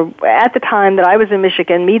days, or at the time that I was in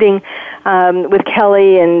Michigan meeting with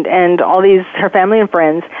Kelli and all her family and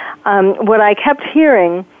friends, what I kept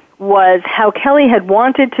hearing was how Kelli had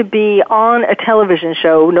wanted to be on a television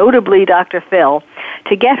show, notably Dr. Phil,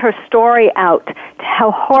 to get her story out,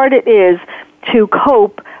 how hard it is to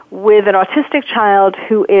cope with an autistic child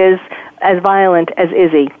who is as violent as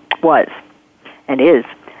Izzy was and is.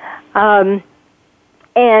 So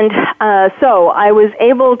I was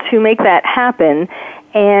able to make that happen,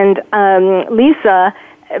 and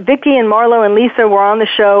Vicki and Marlo and Lisa were on the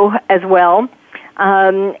show as well,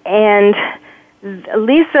 and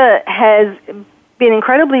Lisa has been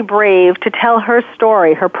incredibly brave to tell her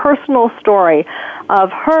story, her personal story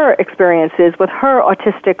of her experiences with her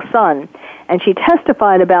autistic son. And she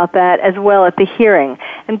testified about that as well at the hearing,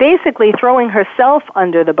 and basically throwing herself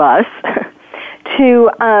under the bus to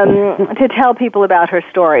tell people about her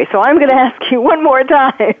story. So I'm going to ask you one more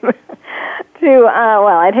time to,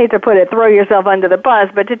 I'd hate to put it, throw yourself under the bus,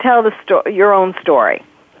 but to tell your own story.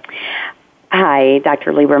 Hi,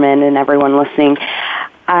 Dr. Lieberman and everyone listening.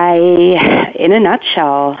 I, in a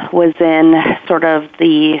nutshell, was in sort of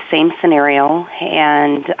the same scenario,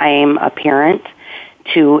 and I'm a parent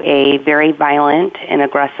to a very violent and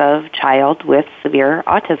aggressive child with severe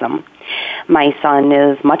autism. My son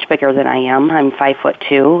is much bigger than I am. I'm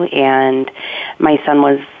 5'2", and my son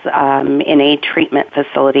was in a treatment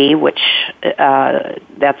facility, which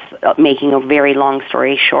that's making a very long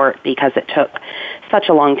story short because it took such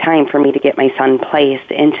a long time for me to get my son placed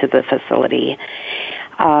into the facility.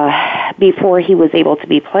 Before he was able to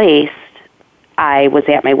be placed, I was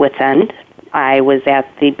at my wit's end. I was at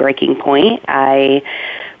the breaking point. I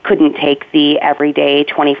couldn't take the everyday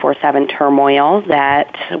 24/7 turmoil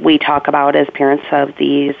that we talk about as parents of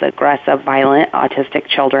these aggressive, violent, autistic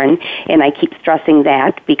children. And I keep stressing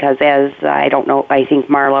that because, as I don't know, I think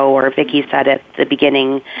Marlo or Vicki said at the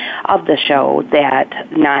beginning of the show,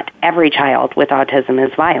 that not every child with autism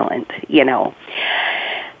is violent, you know.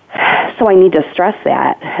 So I need to stress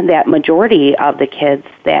that majority of the kids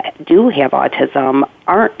that do have autism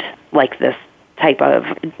aren't like this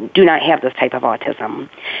do not have this type of autism.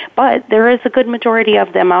 But there is a good majority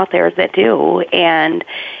of them out there that do, and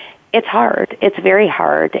it's hard. It's very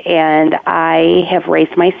hard, and I have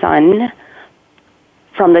raised my son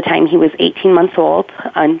from the time he was 18 months old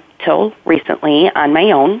until recently on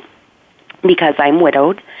my own, because I'm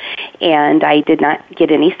widowed, and I did not get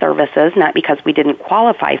any services, not because we didn't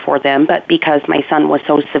qualify for them, but because my son was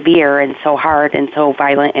so severe and so hard and so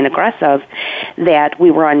violent and aggressive that we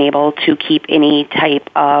were unable to keep any type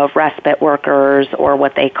of respite workers or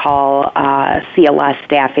what they call CLS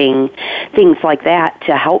staffing, things like that,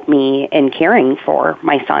 to help me in caring for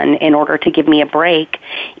my son in order to give me a break,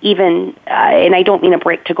 even, and I don't mean a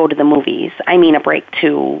break to go to the movies, I mean a break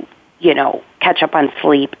to, you know, catch up on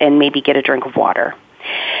sleep and maybe get a drink of water.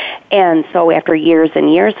 And so after years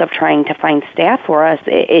and years of trying to find staff for us,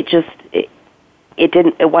 it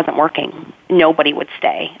wasn't working. Nobody would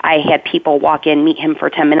stay. I had people walk in, meet him for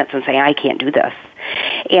 10 minutes and say, I can't do this.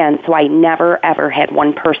 And so I never, ever had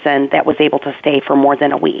one person that was able to stay for more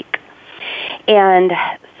than a week. And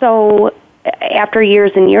so after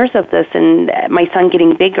years and years of this, and my son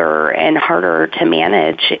getting bigger and harder to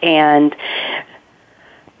manage, and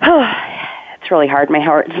it's really hard. My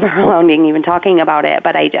heart's pounding even talking about it,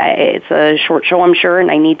 but it's a short show, I'm sure, and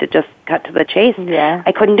I need to just cut to the chase. Yeah.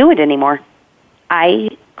 I couldn't do it anymore.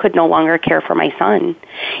 I could no longer care for my son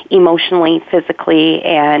emotionally, physically,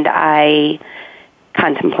 and I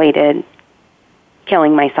contemplated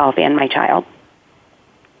killing myself and my child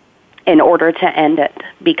in order to end it,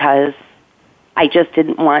 because I just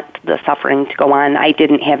didn't want the suffering to go on. I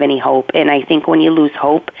didn't have any hope. And I think when you lose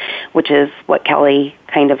hope, which is what Kelli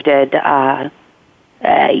kind of did,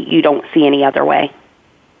 you don't see any other way.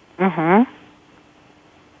 Mm-hmm.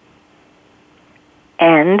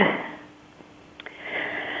 And?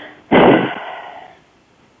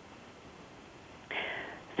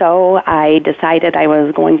 So I decided I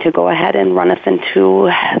was going to go ahead and run us into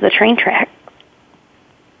the train track.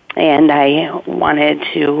 And I wanted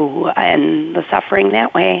to end the suffering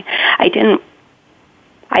that way.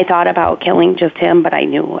 I thought about killing just him, but I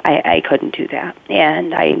knew I couldn't do that.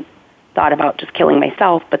 And I thought about just killing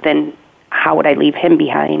myself, but then how would I leave him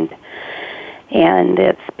behind? And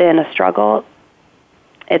it's been a struggle.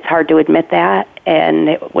 It's hard to admit that,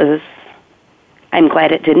 and I'm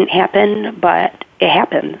glad it didn't happen, but it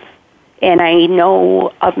happens. And I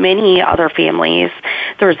know of many other families.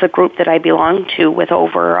 There's a group that I belong to with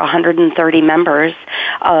over 130 members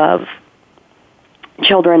of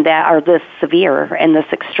children that are this severe and this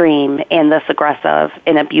extreme and this aggressive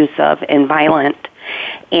and abusive and violent.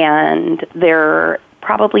 And there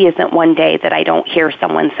probably isn't one day that I don't hear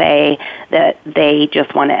someone say that they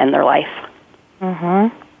just want to end their life.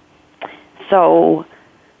 Mm-hmm. So,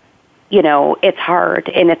 you know, it's hard,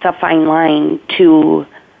 and it's a fine line to...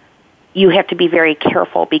 You have to be very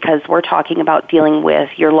careful, because we're talking about dealing with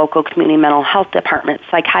your local community mental health department,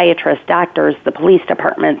 psychiatrists, doctors, the police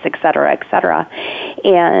departments, et cetera, et cetera.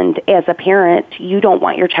 And as a parent, you don't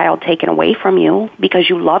want your child taken away from you because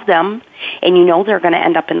you love them and you know they're going to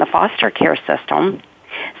end up in the foster care system.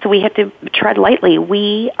 So we have to tread lightly.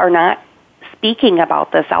 We are not speaking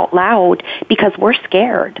about this out loud because we're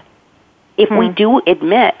scared. If we do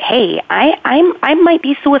admit, hey, I might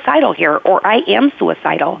be suicidal here, or I am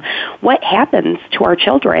suicidal, what happens to our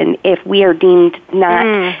children if we are deemed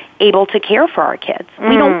not able to care for our kids?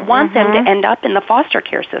 We don't want them to end up in the foster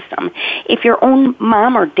care system. If your own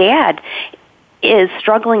mom or dad is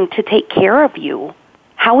struggling to take care of you,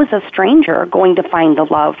 how is a stranger going to find the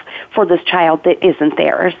love for this child that isn't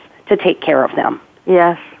theirs to take care of them?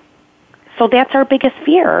 Yes. So that's our biggest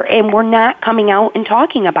fear, and we're not coming out and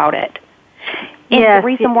talking about it. And the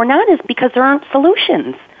reason we're not is because there aren't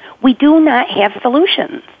solutions. We do not have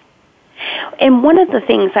solutions. And one of the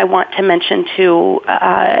things I want to mention to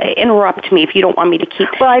interrupt me if you don't want me to keep.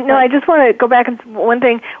 Well, I just want to go back and one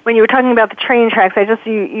thing. When you were talking about the train tracks,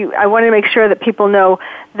 I wanted to make sure that people know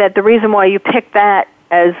that the reason why you picked that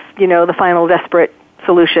as, you know, the final desperate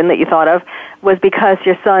solution that you thought of was because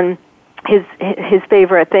your son his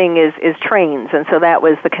favorite thing is trains, and so that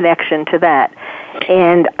was the connection to that.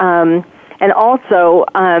 And also,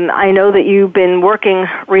 I know that you've been working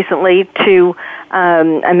recently to,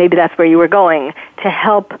 and maybe that's where you were going, to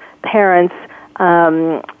help parents,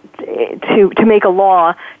 to make a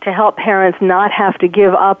law to help parents not have to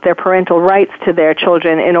give up their parental rights to their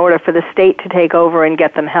children in order for the state to take over and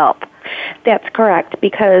get them help. That's correct,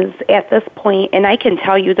 because at this point, and I can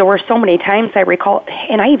tell you there were so many times I recall,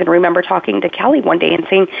 and I even remember talking to Kelly one day and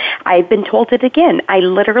saying, I've been told it again. I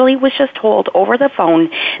literally was just told over the phone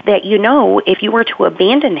that, if you were to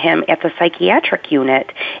abandon him at the psychiatric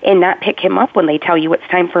unit and not pick him up when they tell you it's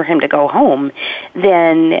time for him to go home,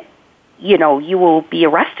 then you will be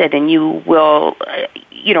arrested and you will,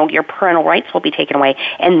 your parental rights will be taken away,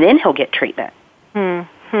 and then he'll get treatment.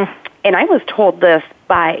 Mm-hmm. And I was told this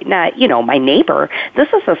by not, my neighbor. This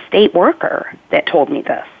is a state worker that told me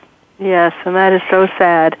this. Yes, and that is so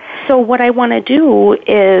sad. So what I want to do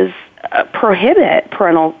is prohibit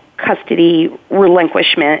parental custody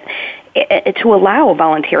relinquishment to allow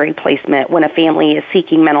voluntary placement when a family is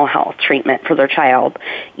seeking mental health treatment for their child,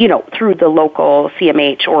 through the local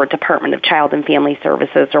CMH or Department of Child and Family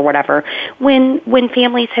Services or whatever, when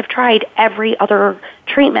families have tried every other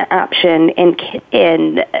treatment option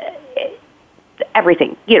and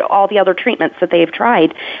everything, all the other treatments that they've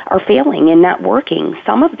tried are failing and not working.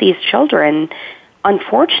 Some of these children,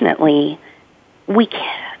 unfortunately,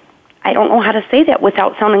 I don't know how to say that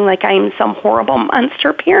without sounding like I'm some horrible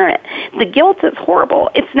monster parent. The guilt is horrible.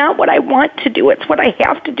 It's not what I want to do. It's what I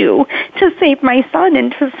have to do to save my son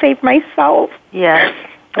and to save myself. Yes.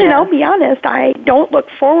 And I'll be honest, I don't look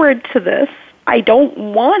forward to this. I don't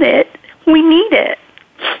want it. We need it.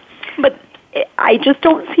 But I just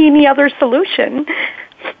don't see any other solution.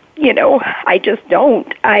 I just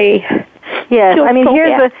don't. Yes, I mean,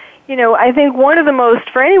 here's I think one of the most,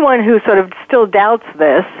 for anyone who sort of still doubts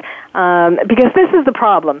this, because this is the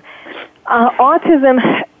problem.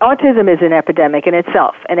 Autism is an epidemic in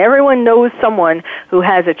itself, and everyone knows someone who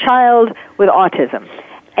has a child with autism.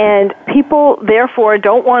 And people, therefore,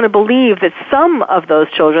 don't want to believe that some of those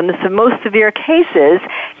children, the most severe cases,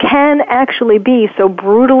 can actually be so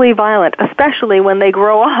brutally violent, especially when they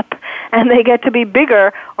grow up and they get to be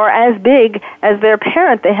bigger or as big as their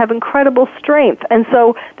parent. They have incredible strength. And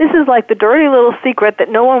so this is like the dirty little secret that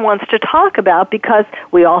no one wants to talk about because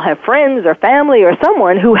we all have friends or family or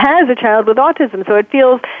someone who has a child with autism. So it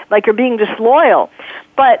feels like you're being disloyal.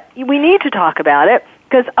 But we need to talk about it,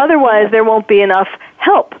 because otherwise there won't be enough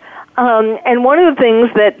help. And one of the things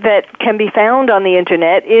that can be found on the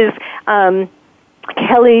Internet is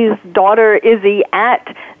Kelly's daughter, Izzy,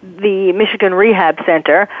 at the Michigan Rehab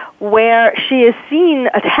Center, where she is seen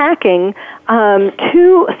attacking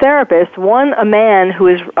two therapists, one a man who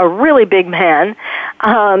is a really big man,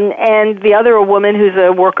 and the other a woman who's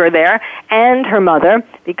a worker there, and her mother,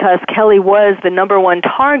 because Kelly was the number one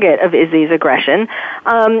target of Izzy's aggression.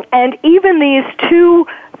 And even these two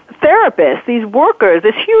therapists, these workers,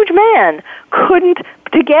 this huge man, couldn't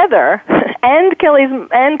together, and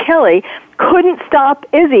Kelly couldn't stop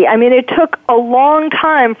Izzy. I mean, it took a long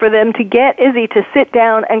time for them to get Izzy to sit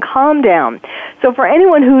down and calm down. So for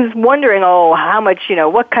anyone who's wondering, how much,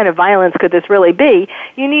 what kind of violence could this really be,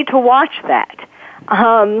 you need to watch that.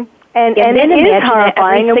 And it is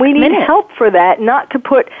horrifying, and we need help for that, not to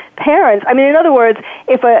put parents. I mean, in other words,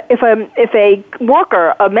 if a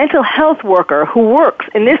worker, a mental health worker who works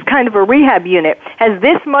in this kind of a rehab unit has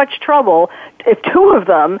this much trouble, if two of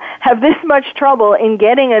them have this much trouble in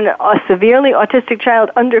getting a severely autistic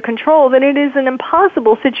child under control, then it is an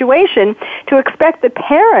impossible situation to expect that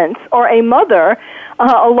parents or a mother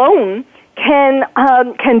alone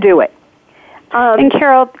can do it. And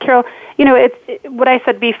Carole, it's what I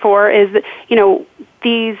said before is that,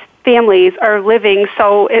 these families are living,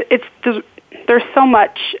 so there's so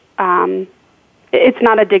much, it's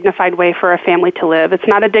not a dignified way for a family to live. It's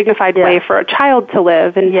not a dignified way for a child to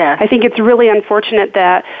live. And I think it's really unfortunate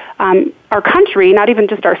that our country, not even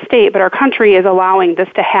just our state, but our country is allowing this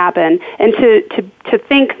to happen. And to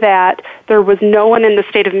think that there was no one in the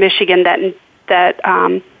state of Michigan that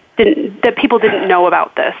people didn't know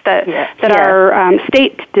about this, that our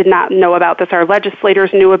state did not know about this, our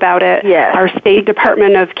legislators knew about it, our state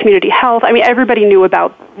Department of Community Health. I mean, everybody knew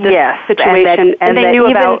about this situation, and they knew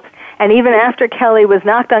about. And even after Kelly was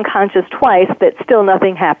knocked unconscious twice, that still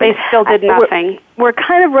nothing happened. They still did nothing. We're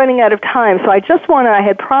kind of running out of time, so I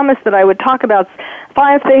had promised that I would talk about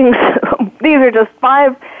 5 things. These are just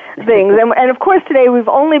 5 things. And of course today we've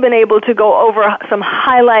only been able to go over some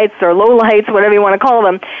highlights or lowlights, whatever you want to call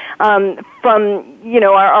them, from,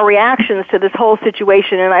 our reactions to this whole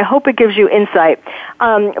situation, and I hope it gives you insight.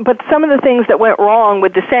 But some of the things that went wrong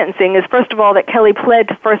with the sentencing is, first of all, that Kelli pled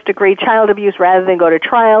to first-degree child abuse rather than go to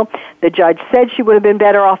trial. The judge said she would have been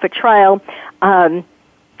better off at trial.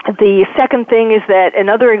 The second thing is that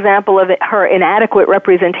another example of her inadequate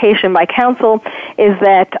representation by counsel is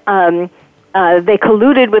that they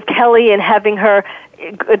colluded with Kelli in having her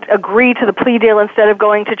agree to the plea deal instead of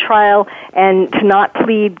going to trial, and to not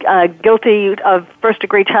plead guilty of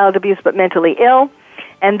first-degree child abuse but mentally ill.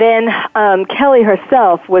 And then Kelli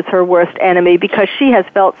herself was her worst enemy, because she has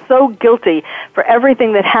felt so guilty for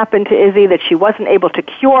everything that happened to Izzy that she wasn't able to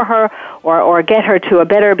cure her or get her to a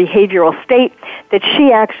better behavioral state, that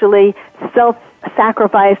she actually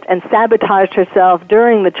self-sacrificed and sabotaged herself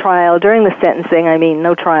during the trial, during the sentencing, during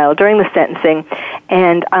the sentencing,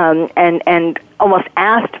 and almost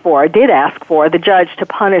did ask for the judge to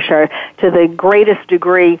punish her to the greatest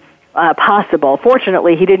degree possible.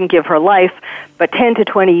 Fortunately, he didn't give her life, but 10 to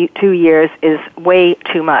 22 years is way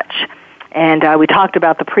too much. And we talked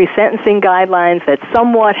about the pre-sentencing guidelines that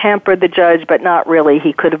somewhat hampered the judge, but not really.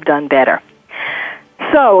 He could have done better.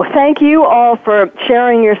 So thank you all for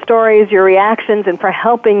sharing your stories, your reactions, and for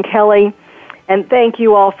helping Kelli. And thank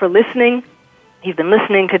you all for listening. You've been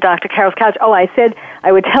listening to Dr. Carol's Couch. Oh, I said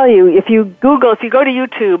I would tell you, if you go to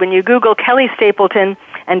YouTube and you Google Kelli Stapleton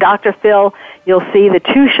and Dr. Phil, you'll see the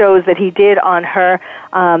two shows that he did on her.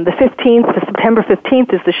 The September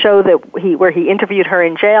 15th is the show where he interviewed her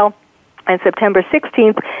in jail, and September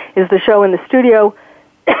 16th is the show in the studio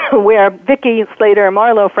where Vicki Slater,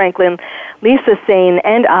 Marlo Franklin, Lisa Sane,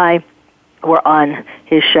 and I were on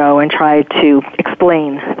his show and tried to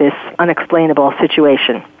explain this unexplainable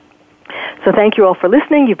situation. So thank you all for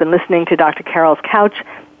listening. You've been listening to Dr. Carol's Couch,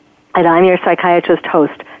 and I'm your psychiatrist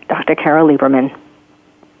host, Dr. Carole Lieberman.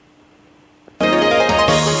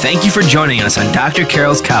 Thank you for joining us on Dr.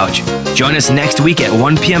 Carol's Couch. Join us next week at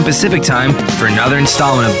 1 p.m. Pacific Time for another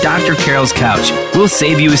installment of Dr. Carol's Couch. We'll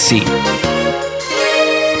save you a seat.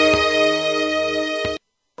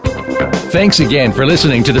 Thanks again for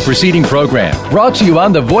listening to the preceding program, brought to you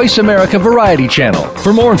on the Voice America Variety Channel.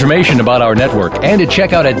 For more information about our network and to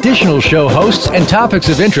check out additional show hosts and topics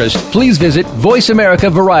of interest, please visit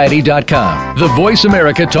voiceamericavariety.com. The Voice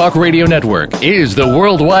America Talk Radio Network is the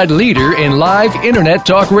worldwide leader in live Internet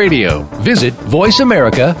talk radio. Visit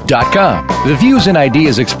voiceamerica.com. The views and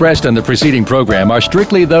ideas expressed on the preceding program are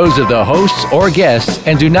strictly those of the hosts or guests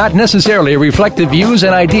and do not necessarily reflect the views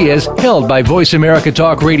and ideas held by Voice America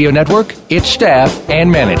Talk Radio Network, its staff, and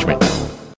management.